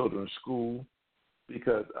our children's school,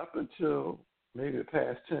 because up until maybe the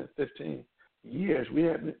past 10, 15 years, we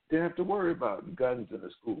didn't have to worry about guns in the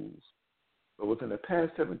schools. But within the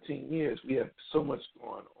past 17 years, we have so much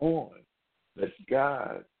going on that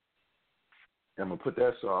God, I'm going to put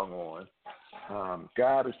that song on,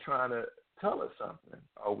 God is trying to tell us something.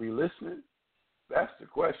 Are we listening? That's the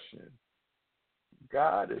question.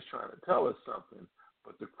 God is trying to tell us something,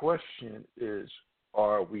 but the question is,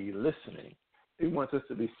 are we listening? He wants us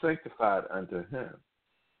to be sanctified unto him.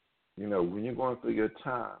 You know, when you're going through your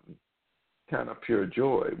time, kind of pure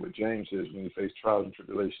joy, what James says, when you face trials and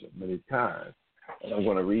tribulation of many kinds. And I'm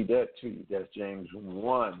going to read that to you. That's James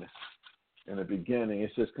 1. In the beginning,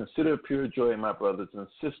 it says, consider pure joy, my brothers and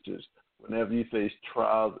sisters, whenever you face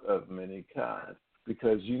trials of many kinds,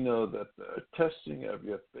 because you know that the testing of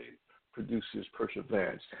your faith produces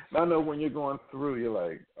perseverance. Now, I know when you're going through, you're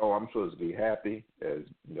like, oh, I'm supposed to be happy. As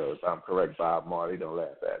you know, if I'm correct, Bob Marley, don't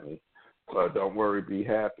laugh at me. Don't worry, be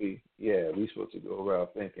happy. Yeah, we're supposed to go around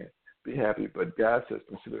thinking, be happy. But God says,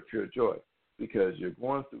 consider pure joy, because you're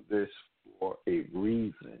going through this for a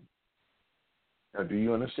reason. Now, do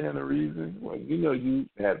you understand the reason? Well, you know you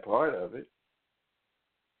had part of it.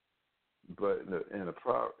 But in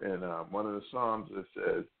one of the Psalms, it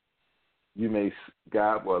says,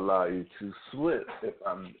 God will allow you to slip. If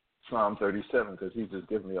I'm Psalm 37, because he's just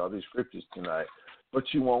giving me all these scriptures tonight,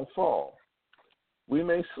 but you won't fall. We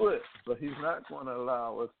may slip, but he's not going to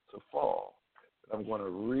allow us to fall. I'm going to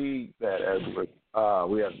read that as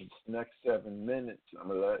we have the next 7 minutes. I'm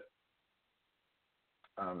going to let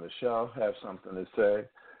Michelle have something to say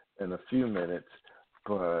in a few minutes.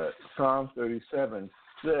 But Psalm 37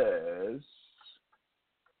 says,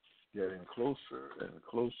 getting closer and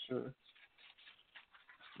closer,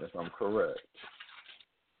 if I'm correct.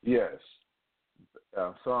 Yes.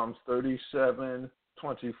 Psalms 37:24.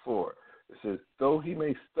 It says, though he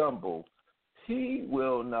may stumble, he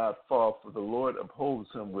will not fall, for the Lord upholds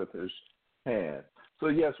him with his hand. So,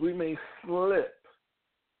 yes, we may slip.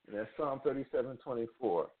 And that's Psalm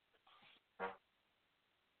 37:24.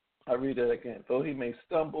 I read it again. Though he may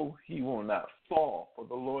stumble, he will not fall, for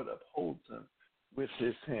the Lord upholds him with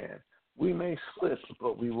his hand. We may slip,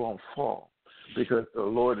 but we won't fall, because the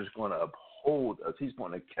Lord is going to uphold us. He's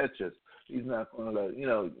going to catch us. He's not going to let,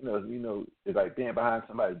 it's like being behind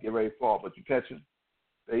somebody, get ready to fall, but you catch them.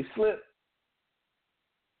 They slip,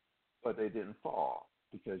 but they didn't fall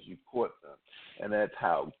because you caught them. And that's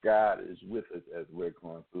how God is with us as we're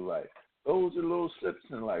going through life. Those are little slips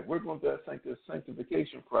in life. We're going through that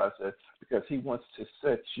sanctification process because he wants to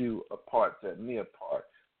set you apart, set me apart,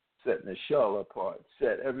 set Michelle apart,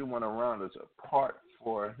 set everyone around us apart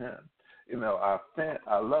for him. You know, our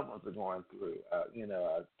loved ones are going through,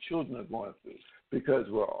 our children are going through, because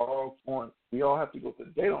we all have to go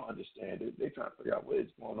through. They don't understand it. They're trying to figure out what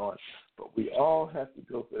is going on. But we all have to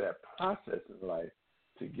go through that process in life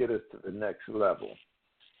to get us to the next level.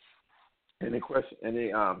 Any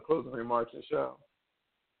closing remarks, Michelle?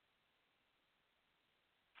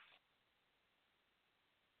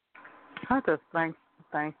 I just thank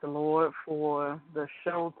the Lord for the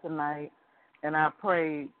show tonight. And I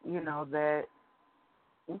pray, that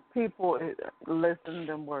people listened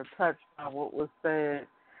and were touched by what was said,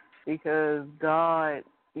 because God,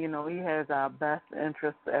 He has our best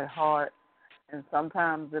interests at heart. And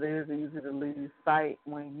sometimes it is easy to lose sight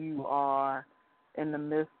when you are in the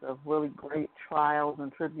midst of really great trials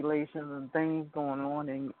and tribulations and things going on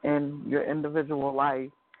in your individual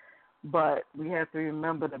life. But we have to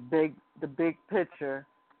remember the big picture,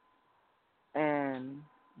 and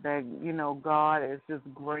that, God is just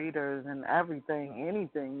greater than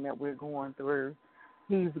anything that we're going through.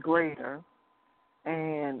 He's greater.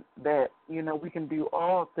 And that, we can do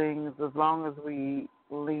all things as long as we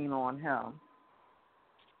lean on him.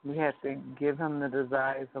 We have to give him the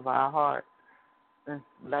desires of our heart, and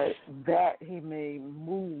that he may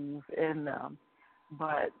move in them.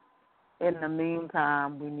 But in the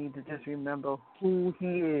meantime, we need to just remember who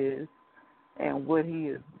he is and what he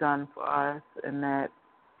has done for us, and that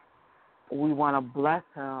we want to bless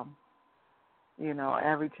him,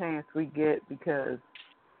 every chance we get, because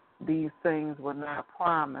these things were not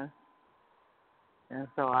promised. And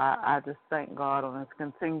so I just thank God on a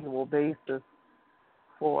continual basis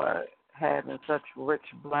for having such rich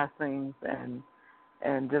blessings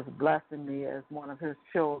and just blessing me as one of his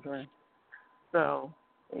children. So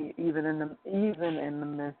even in the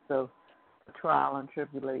midst of trial and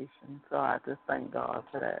tribulation. So I just thank God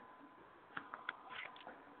for that.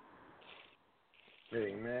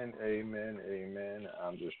 Amen, amen, amen.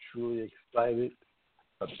 I'm just truly excited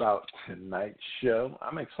about tonight's show.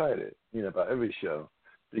 I'm excited, about every show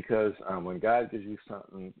because when God gives you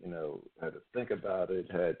something, had to think about it,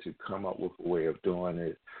 had to come up with a way of doing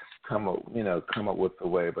it, come up with a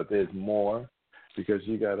way. But there's more because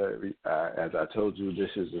you got to, as I told you,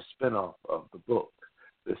 this is a spinoff of the book.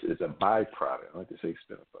 This is a byproduct. I like to say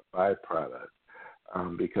spinoff, a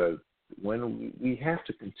byproduct, because when we have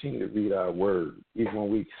to continue to read our word, even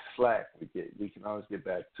when we slack, we can always get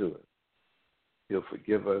back to it. He'll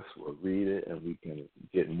forgive us, we'll read it, and we can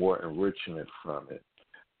get more enrichment from it.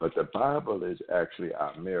 But the Bible is actually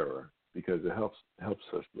our mirror because it helps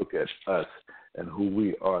us look at us and who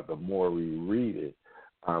we are the more we read it.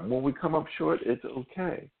 When we come up short, it's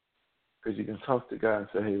okay because you can talk to God and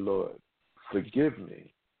say, hey, Lord, forgive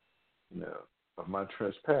me, of my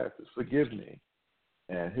trespasses. Forgive me.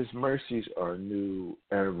 And his mercies are new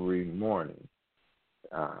every morning.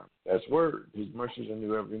 That's word. His mercies are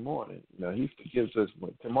new every morning. He forgives us.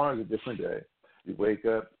 Tomorrow's a different day. You wake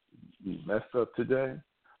up, you messed up today.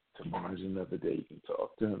 Tomorrow's another day. You can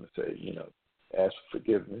talk to him and say, ask for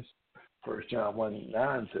forgiveness. 1 John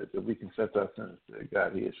 1:9 says that we confess our sins to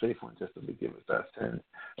God. He is faithful and just to forgive us our sins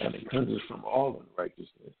and he cleanses us from all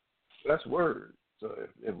unrighteousness. That's word. So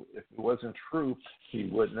if it wasn't true, he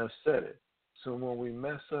wouldn't have said it. So when we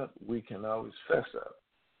mess up, we can always fess up.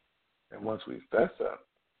 And once we fess up,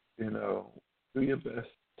 do your best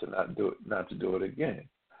to not to do it again.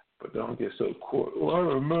 But don't get so caught.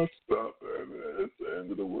 Oh, I messed up, man. It's the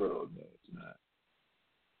end of the world. No, it's not.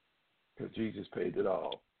 Because Jesus paid it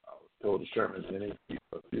all. I was told a sermon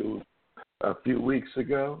a few weeks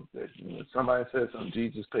ago that somebody said something.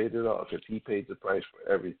 Jesus paid it all because he paid the price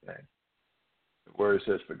for everything. The word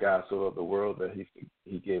says, for God so loved the world that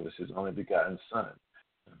he gave us his only begotten Son.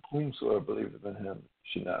 And whomsoever believeth in him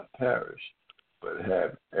should not perish, but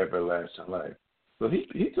have everlasting life. So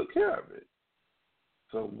he took care of it.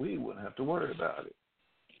 So we wouldn't have to worry about it.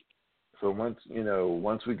 So once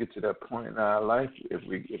we get to that point in our life, if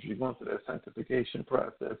you're going through that sanctification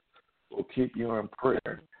process, we'll keep you in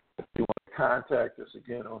prayer. If you want to contact us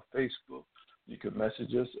again on Facebook, you can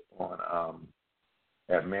message us on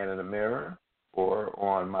at Man in the Mirror, or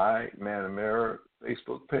on my Man in the Mirror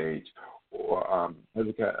Facebook page, or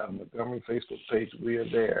Hezekiah Montgomery Facebook page. We are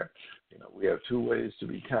there. We have two ways to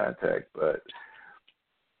be contacted, but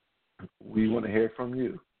we want to hear from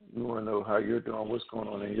you. We want to know how you're doing, what's going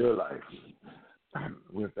on in your life.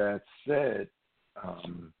 With that said,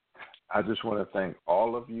 I just want to thank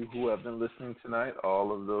all of you who have been listening tonight,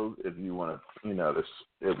 all of those. If you want to,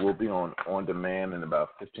 it will be on demand in about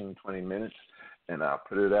 15, 20 minutes, and I'll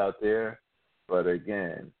put it out there. But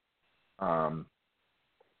again,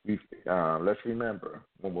 let's remember,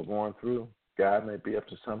 when we're going through, God may be up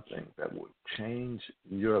to something that will change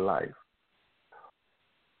your life.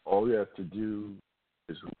 All you have to do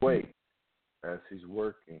is wait as he's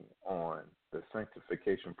working on the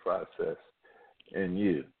sanctification process in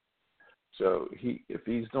you. So if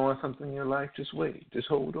he's doing something in your life, just wait. Just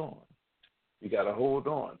hold on. You got to hold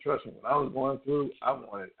on. Trust me, when I was going through, I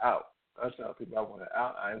wanted out. I tell people I wanted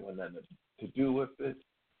out. I didn't want nothing to do with it.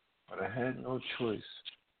 But I had no choice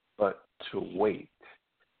but to wait.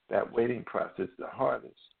 That waiting process is the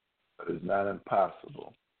hardest, but it's not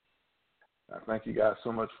impossible. I thank you guys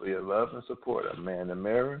so much for your love and support of Man in the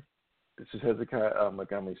Mirror. This is Hezekiah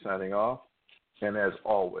Montgomery signing off. And as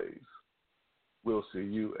always, we'll see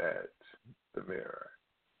you at the mirror.